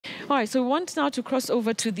All right, so we want now to cross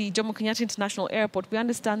over to the Jomo Kenyatta International Airport. We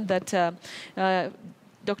understand that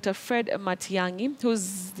Dr. Fred Matiang'i,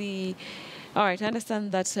 who's the... All right, I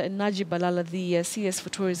understand that Najib Balala, the CS for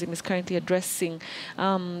Tourism, is currently addressing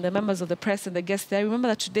the members of the press and the guests there. Remember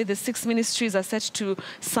that today the 6 ministries are set to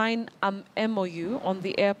sign an MOU on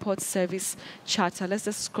the airport service charter. Let's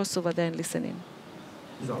just cross over there and listen in.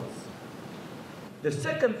 The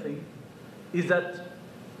second thing is that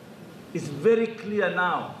it's very clear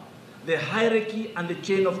now, the hierarchy and the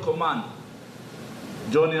chain of command.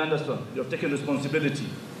 Johnny Anderson, you have taken responsibility.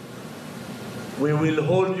 We will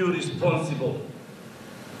hold you responsible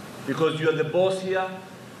because you are the boss here.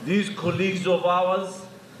 These colleagues of ours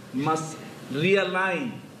must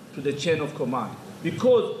realign to the chain of command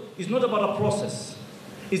because it's not about a process,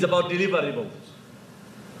 it's about deliverables.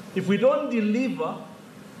 If we don't deliver,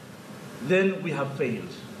 then we have failed.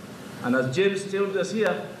 And as James told us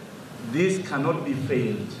here, this cannot be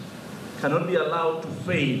failed, cannot be allowed to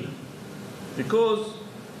fail because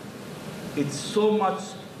it's so much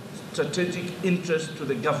strategic interest to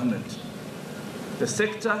the government, the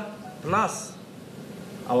sector, plus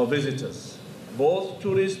our visitors, both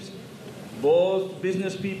tourists, both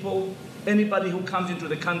business people, anybody who comes into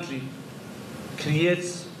the country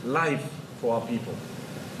creates life for our people.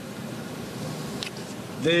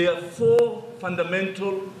 There are 4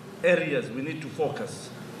 fundamental areas we need to focus.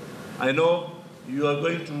 I know you are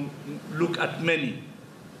going to look at many.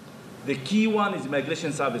 The key one is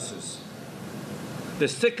migration services. The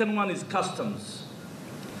second one is customs.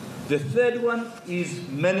 The third one is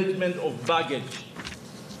management of baggage.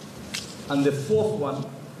 And the fourth one,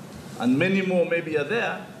 and many more maybe are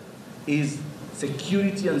there, is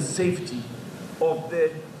security and safety of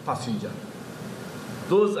the passenger.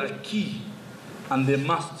 Those are key, and they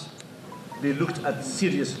must be looked at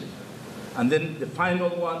seriously. And then the final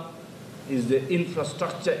one is the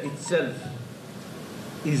infrastructure itself.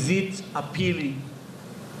 Is it appealing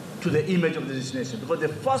to the image of the destination? Because the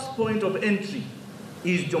first point of entry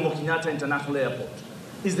is Jomo Kenyatta International Airport,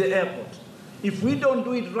 is the airport. If we don't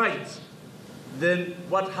do it right, then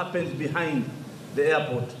what happens behind the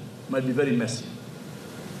airport might be very messy.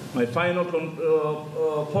 My final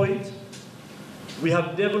point, we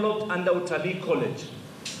have developed under Utalii College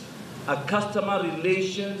a customer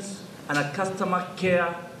relations and a customer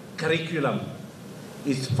care curriculum.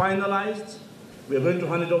 It's finalized. We're going to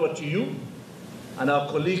hand it over to you and our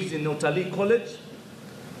colleagues in Utalii College.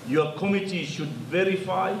 Your committee should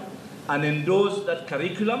verify and endorse that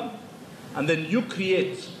curriculum, and then you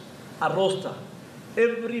create a roster.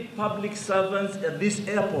 Every public servant at this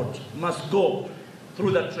airport must go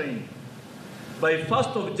through that training. By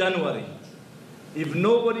 1st of January, if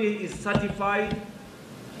nobody is certified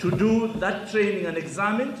to do that training and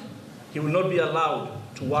examined, he will not be allowed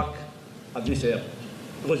to work at this airport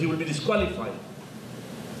because he will be disqualified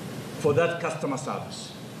for that customer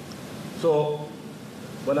service. So,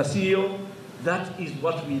 when a CEO, that is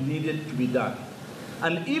what we needed to be done.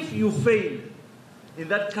 And if you fail in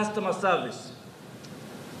that customer service,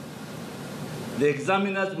 the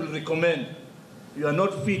examiners will recommend you are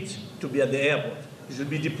not fit to be at the airport. You should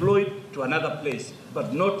be deployed to another place,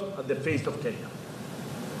 but not at the face of Kenya.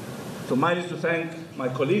 So mine is to thank my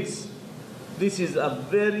colleagues. This is a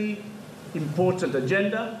very important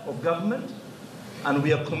agenda of government, and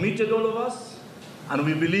we are committed, all of us, and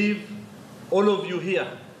we believe all of you here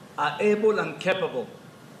are able and capable,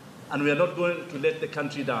 and we are not going to let the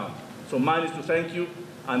country down. So mine is to thank you,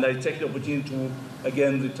 and I take the opportunity to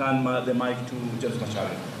again return the mic to James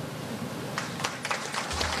Macharia.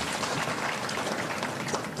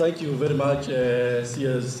 Thank you very much,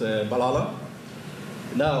 CS Balala.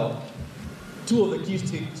 Now, 2 of the key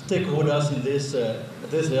stakeholders in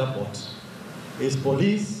this airport is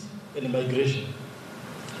police and immigration.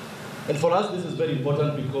 And for us, this is very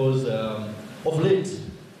important because of late,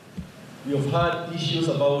 we have had issues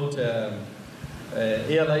about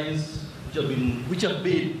airlines which have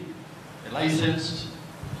been licensed,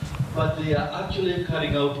 but they are actually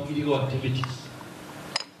carrying out illegal activities.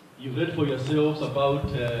 You've read for yourselves about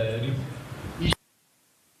issues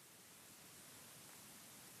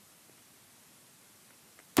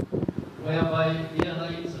whereby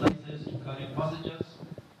airlines licensed to carry passengers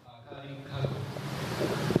are carrying cargo.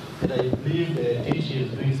 And I believe the DG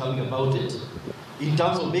is doing something about it in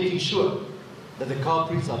terms of making sure that the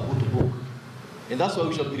culprits are put to book. And that's why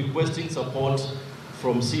we shall be requesting support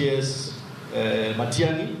from CS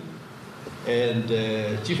Matiang'i and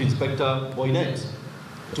Chief Inspector Boynet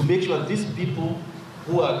to make sure these people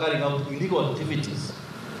who are carrying out illegal activities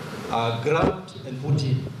are grabbed and put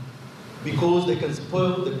in, because they can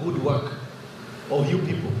spoil the good work of you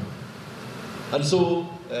people. And so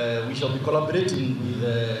we shall be collaborating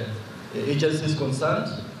with agencies concerned,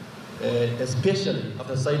 especially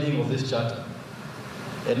after signing of this charter.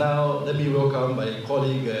 And now let me welcome my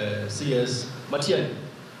colleague CS Matiang'i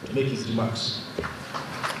to make his remarks.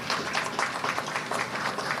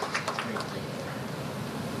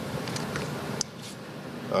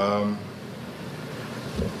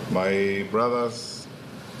 My brothers,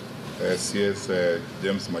 CS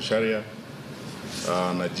James Macharia,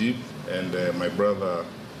 Najib, and my brother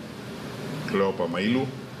Cleopa Mailu,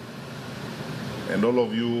 and all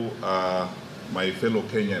of you are my fellow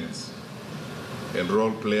Kenyans and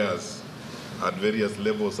role players at various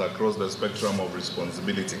levels across the spectrum of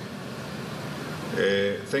responsibility.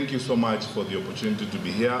 Thank you so much for the opportunity to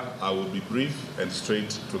be here. I will be brief and straight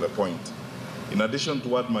to the point. In addition to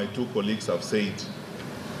what my two colleagues have said,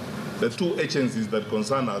 the two agencies that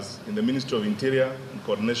concern us in the Ministry of Interior and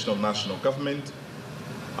Coordination of National Government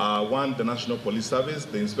are one, the National Police Service.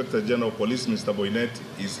 The Inspector General of Police, Mr. Boynet,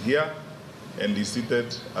 is here and is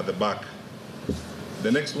seated at the back.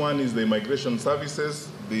 The next one is the Immigration Services.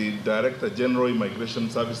 The Director General Immigration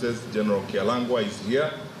Services, General Kialangwa, is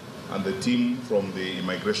here, and the team from the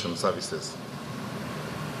Immigration Services.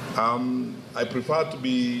 I prefer to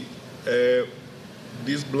be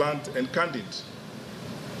this blunt and candid.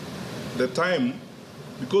 The time,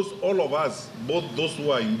 because all of us, both those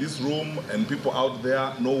who are in this room and people out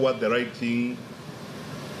there, know what the right thing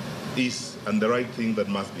is and the right thing that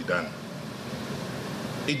must be done.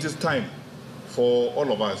 It is time for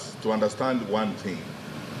all of us to understand one thing.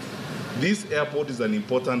 This airport is an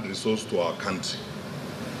important resource to our country.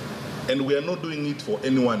 And we are not doing it for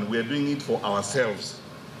anyone, we are doing it for ourselves.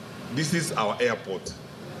 This is our airport.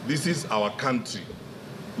 This is our country.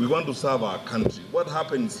 We want to serve our country. What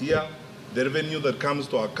happens here, the revenue that comes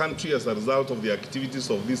to our country as a result of the activities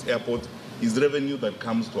of this airport is revenue that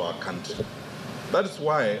comes to our country. That's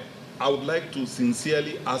why I would like to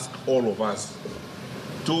sincerely ask all of us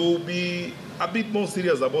to be a bit more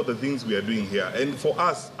serious about the things we are doing here. And for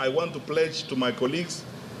us, I want to pledge to my colleagues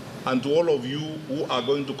and to all of you who are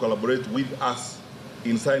going to collaborate with us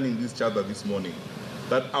in signing this charter this morning,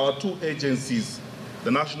 that our two agencies,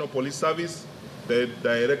 the National Police Service, the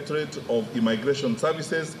Directorate of Immigration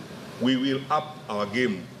Services, we will up our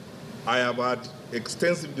game. I have had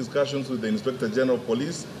extensive discussions with the Inspector General of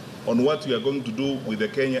Police on what we are going to do with the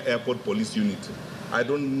Kenya Airport Police Unit. I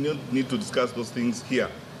don't need to discuss those things here.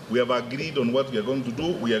 We have agreed on what we are going to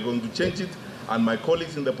do. We are going to change it. And my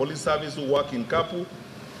colleagues in the police service who work in Kapu,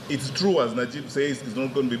 it's true, as Najib says, it's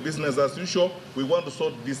not going to be business as usual. We want to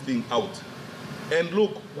sort this thing out. And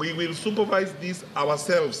look, we will supervise this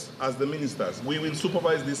ourselves as the ministers. We will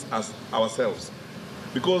supervise this as ourselves.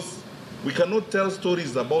 Because we cannot tell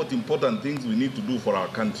stories about important things we need to do for our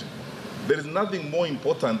country. There is nothing more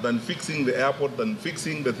important than fixing the airport, than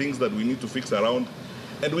fixing the things that we need to fix around.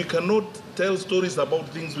 And we cannot tell stories about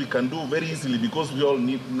things we can do very easily because we all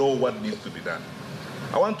know what needs to be done.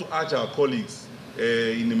 I want to urge our colleagues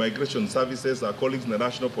in immigration services, our colleagues in the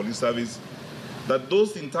National Police Service, that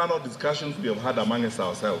those internal discussions we have had amongst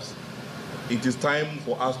ourselves, it is time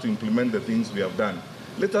for us to implement the things we have done.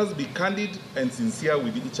 Let us be candid and sincere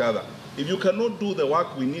with each other. If you cannot do the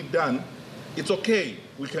work we need done, it's okay.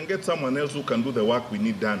 We can get someone else who can do the work we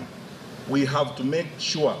need done. We have to make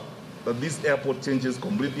sure that this airport changes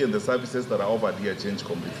completely and the services that are offered here change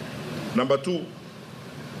completely. Number two,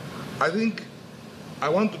 I think I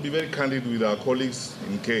want to be very candid with our colleagues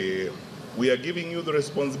in JKIA. We are giving you the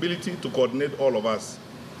responsibility to coordinate all of us.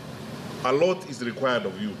 A lot is required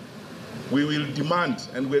of you. We will demand,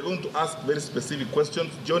 and we're going to ask very specific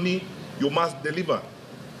questions. Johnny, you must deliver.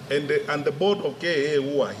 And the board of JKIA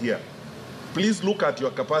who are here, please look at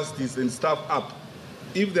your capacities and staff up.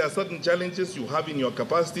 If there are certain challenges you have in your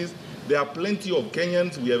capacities, there are plenty of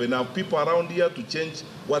Kenyans. We have enough people around here to change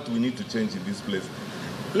what we need to change in this place.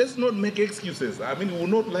 Let's not make excuses. I mean, we would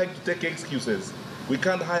not like to take excuses. We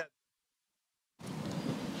can't hire.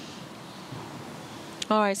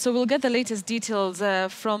 All right, so we'll get the latest details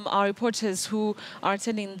from our reporters who are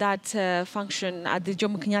attending that function at the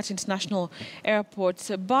Jomo Kenyatta International Airport.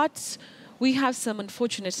 But we have some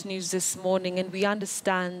unfortunate news this morning, and we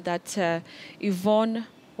understand that Yvonne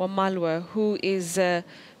Wamalwa, who is the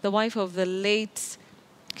wife of the late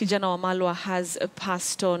Kijana Wamalwa, has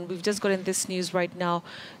passed on. We've just gotten this news right now.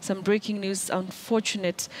 Some breaking news,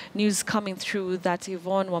 unfortunate news coming through that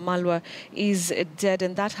Yvonne Wamalwa is dead,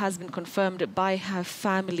 and that has been confirmed by her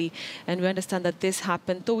family. And we understand that this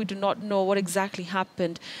happened, though we do not know what exactly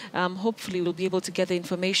happened. Hopefully we'll be able to get the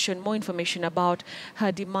information, more information about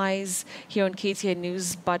her demise here on KTN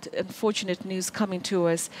News. But unfortunate news coming to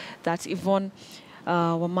us that Yvonne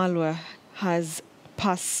Wamalwa has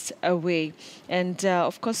passed away. And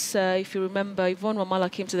of course, if you remember, Yvonne Wamalwa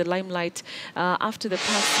came to the limelight after the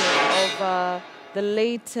passing of the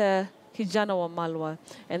late Kijana Wamalwa,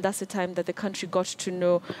 and that's the time that the country got to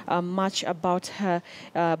know much about her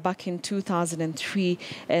back in 2003,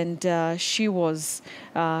 and she was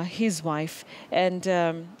his wife. And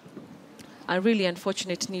a really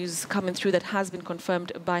unfortunate news coming through that has been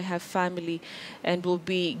confirmed by her family, and we'll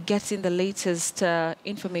be getting the latest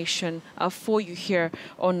information for you here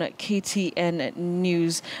on KTN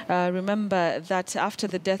News. Remember that after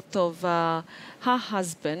the death of her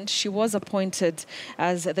husband, she was appointed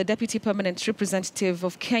as the Deputy Permanent Representative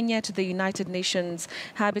of Kenya to the United Nations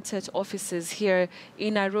Habitat Offices here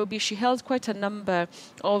in Nairobi. She held quite a number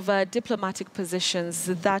of diplomatic positions.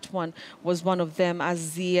 That one was one of them,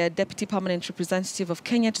 as the Deputy Permanent Representative of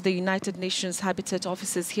Kenya to the United Nations Habitat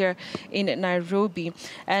Offices here in Nairobi.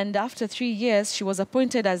 And after 3 years, she was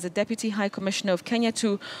appointed as the Deputy High Commissioner of Kenya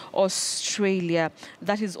to Australia.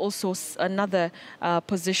 That is also another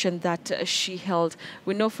position that she held.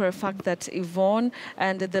 We know for a fact that Yvonne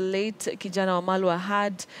and the late Kijana Wamalwa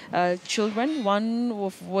had children. One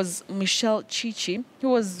was Michelle Chichi, who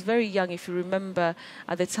was very young, if you remember,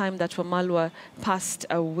 at the time that Wamalwa passed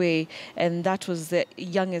away. And that was the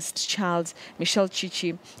youngest child, Michelle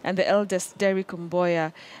Chichi. And the eldest, Derek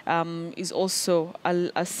Mboya, is also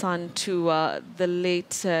a son to the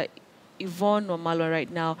late Yvonne Wamalwa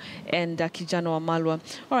right now, and Kijana Wamalwa.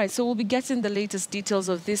 All right, so we'll be getting the latest details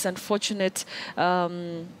of this unfortunate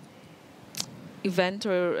event,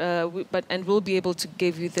 and we'll be able to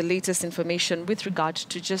give you the latest information with regard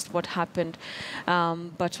to just what happened.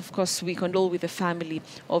 But of course, we condole with the family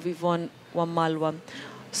of Yvonne Wamalwa.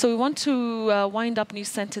 So we want to wind up News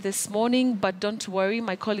Center this morning, but don't worry,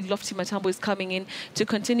 my colleague Lofty Matambo is coming in to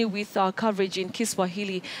continue with our coverage in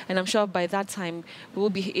Kiswahili, and I'm sure by that time we will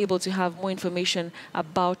be able to have more information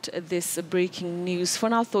about this breaking news. For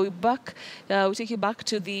now, though, we'll take you back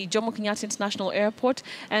to the Jomo Kenyatta International Airport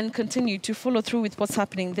and continue to follow through with what's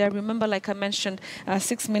happening there. Remember, like I mentioned,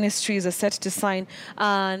 6 ministries are set to sign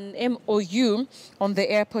an MOU on the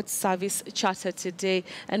airport service charter today,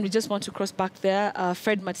 and we just want to cross back there.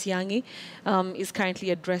 Fred Matiang'i is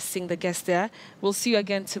currently addressing the guests there. We'll see you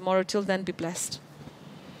again tomorrow. Till then, be blessed.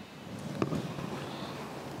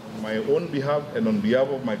 On my own behalf and on behalf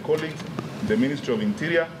of my colleagues, the Ministry of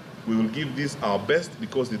Interior, we will give this our best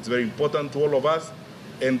because it's very important to all of us,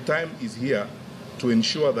 and time is here to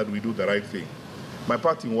ensure that we do the right thing. My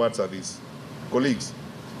parting words are these. Colleagues,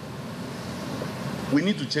 we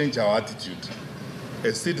need to change our attitude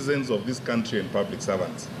as citizens of this country and public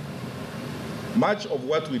servants. Much of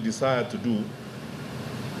what we desire to do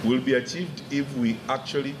will be achieved if we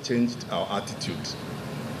actually changed our attitude.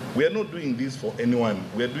 We are not doing this for anyone.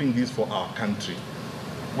 We are doing this for our country.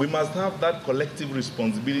 We must have that collective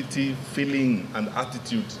responsibility, feeling, and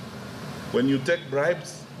attitude. When you take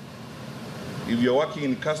bribes, if you're working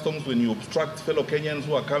in customs, when you obstruct fellow Kenyans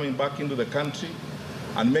who are coming back into the country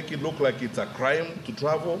and make it look like it's a crime to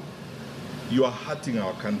travel, you are hurting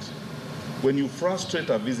our country. When you frustrate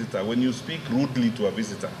a visitor, when you speak rudely to a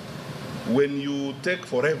visitor, when you take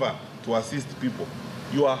forever to assist people,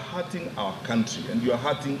 you are hurting our country and you are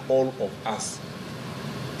hurting all of us.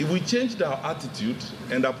 If we changed our attitude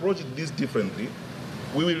and approach this differently,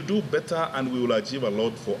 we will do better and we will achieve a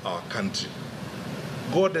lot for our country.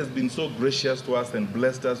 God has been so gracious to us and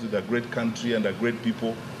blessed us with a great country and a great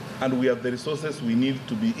people, and we have the resources we need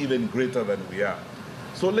to be even greater than we are.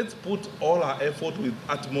 So let's put all our effort with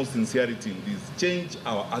utmost sincerity in this, change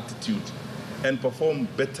our attitude and perform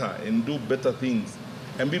better and do better things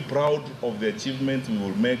and be proud of the achievements we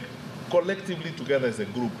will make collectively together as a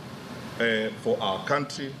group for our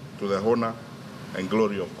country, to the honor and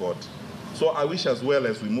glory of God. So I wish as well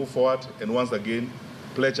as we move forward and once again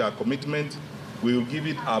pledge our commitment. We will give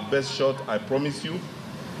it our best shot, I promise you,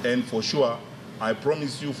 and for sure, I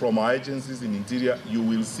promise you from our agencies in Interior, you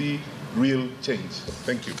will see real change.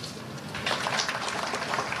 Thank you.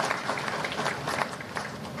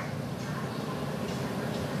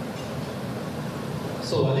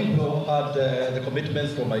 So I think we all had the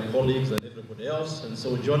commitments from my colleagues and everybody else, and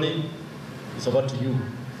so Johnny, it's over to you.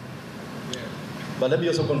 Yeah. But let me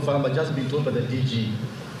also confirm, I've just been told by the DG,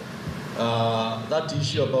 that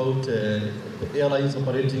issue about airlines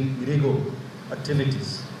operating illegal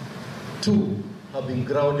activities, 2 have been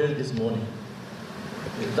grounded this morning.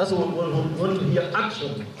 That's what we want to hear,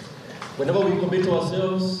 action. Whenever we commit to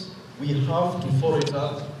ourselves, we have to follow it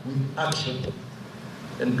up with action.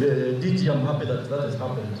 And DG, I'm happy that that has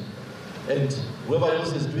happened. And whoever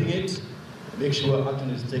else is doing it, make sure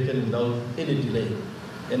action is taken without any delay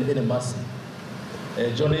and any mercy.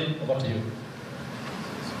 Johnny, over to you.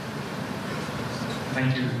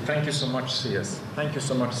 Thank you so much, CS. Thank you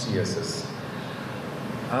so much, CSS.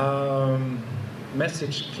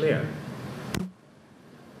 Message clear.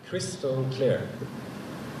 Crystal clear.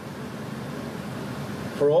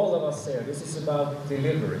 For all of us here, this is about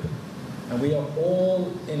delivery, and we are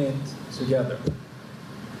all in it together.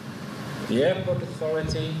 The airport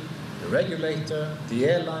authority, the regulator, the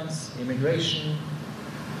airlines, immigration,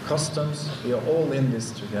 customs, we are all in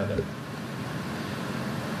this together.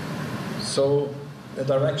 So the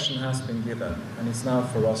direction has been given, and it's now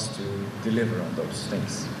for us to deliver on those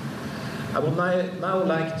things. I would now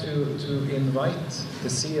like to invite the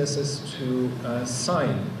CSS to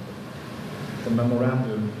sign the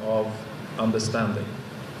Memorandum of Understanding.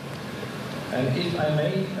 And if I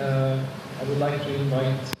may, I would like to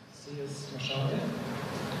invite CS Mashade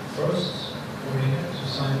first over here to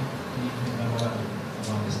sign the Memorandum of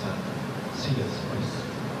Understanding. CS, please.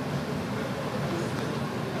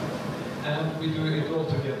 And we do it all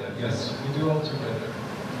together. Yes, we do all together.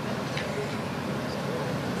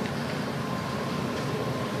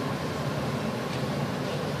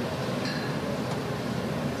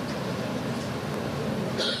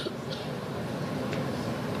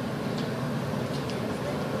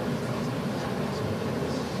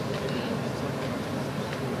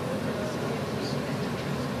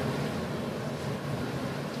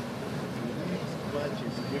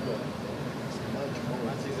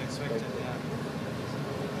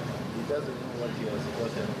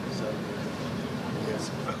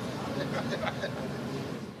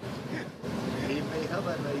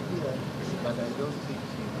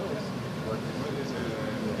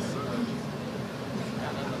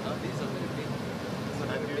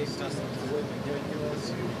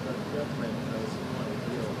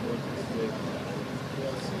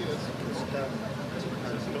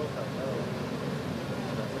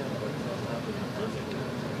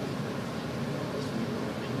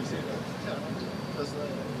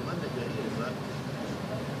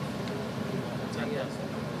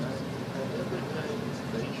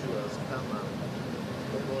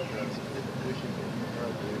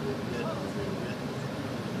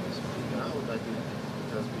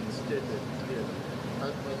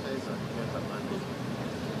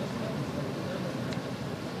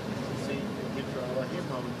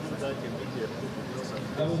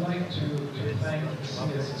 I would like to thank the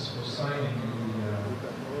CSS for signing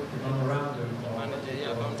the memorandum of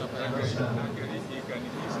understanding.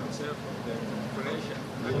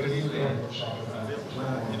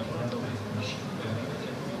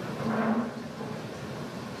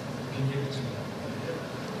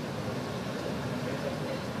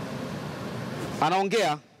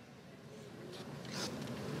 Anaongea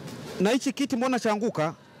na hichi kiti mbona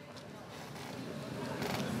chaanguka?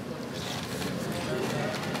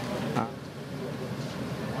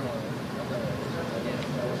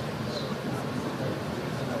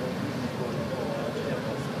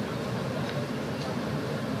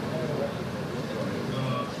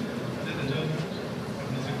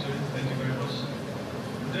 Thank you very much.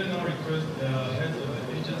 Then now request the heads of